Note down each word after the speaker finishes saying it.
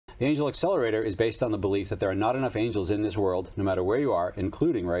The Angel Accelerator is based on the belief that there are not enough angels in this world, no matter where you are,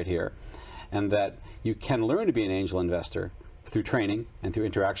 including right here, and that you can learn to be an angel investor through training and through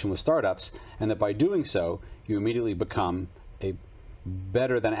interaction with startups, and that by doing so, you immediately become a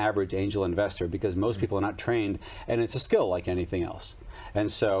better than average angel investor, because most people are not trained, and it's a skill like anything else.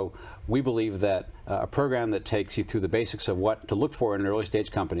 And so we believe that a program that takes you through the basics of what to look for in an early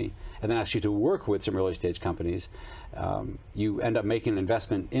stage company, and then asks you to work with some early stage companies, you end up making an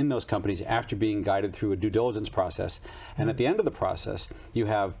investment in those companies after being guided through a due diligence process. And at the end of the process, you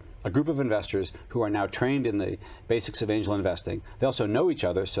have a group of investors who are now trained in the basics of angel investing. They also know each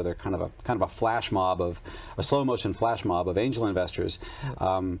other, so they're kind of a flash mob of a slow motion flash mob of angel investors.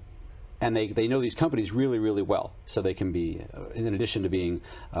 And they know these companies really, really well. So they can be, in addition to being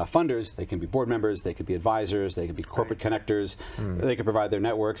funders, they can be board members, they could be advisors, they could be corporate connectors, they could provide their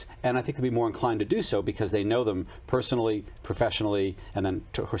networks, and I think they'll be more inclined to do so because they know them personally, professionally, and then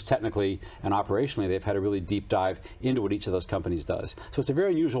of course technically and operationally they've had a really deep dive into what each of those companies does. So it's a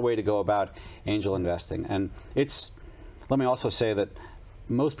very unusual way to go about angel investing. And it's, let me also say that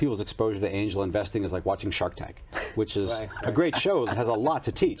most people's exposure to angel investing is like watching Shark Tank, which is a great show that has a lot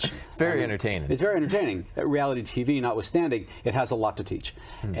to teach. It's very entertaining. It's very entertaining. Reality TV notwithstanding, it has a lot to teach.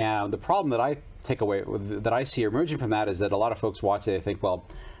 And the problem that I take away, that I see emerging from that, is that a lot of folks watch it, they think, well,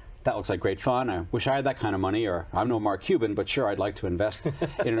 that looks like great fun. I wish I had that kind of money, or I'm no Mark Cuban, but sure, I'd like to invest in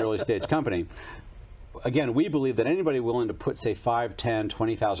an early stage company. Again, we believe that anybody willing to put, say, $5,000, $10,000,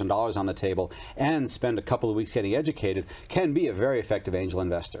 $20,000 on the table and spend a couple of weeks getting educated can be a very effective angel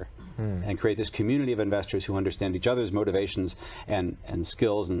investor and create this community of investors who understand each other's motivations and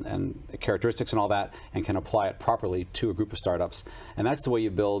skills and characteristics and all that, and can apply it properly to a group of startups. And that's the way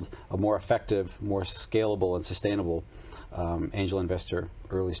you build a more effective, more scalable and sustainable angel investor,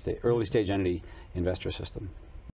 early stage entity investor system.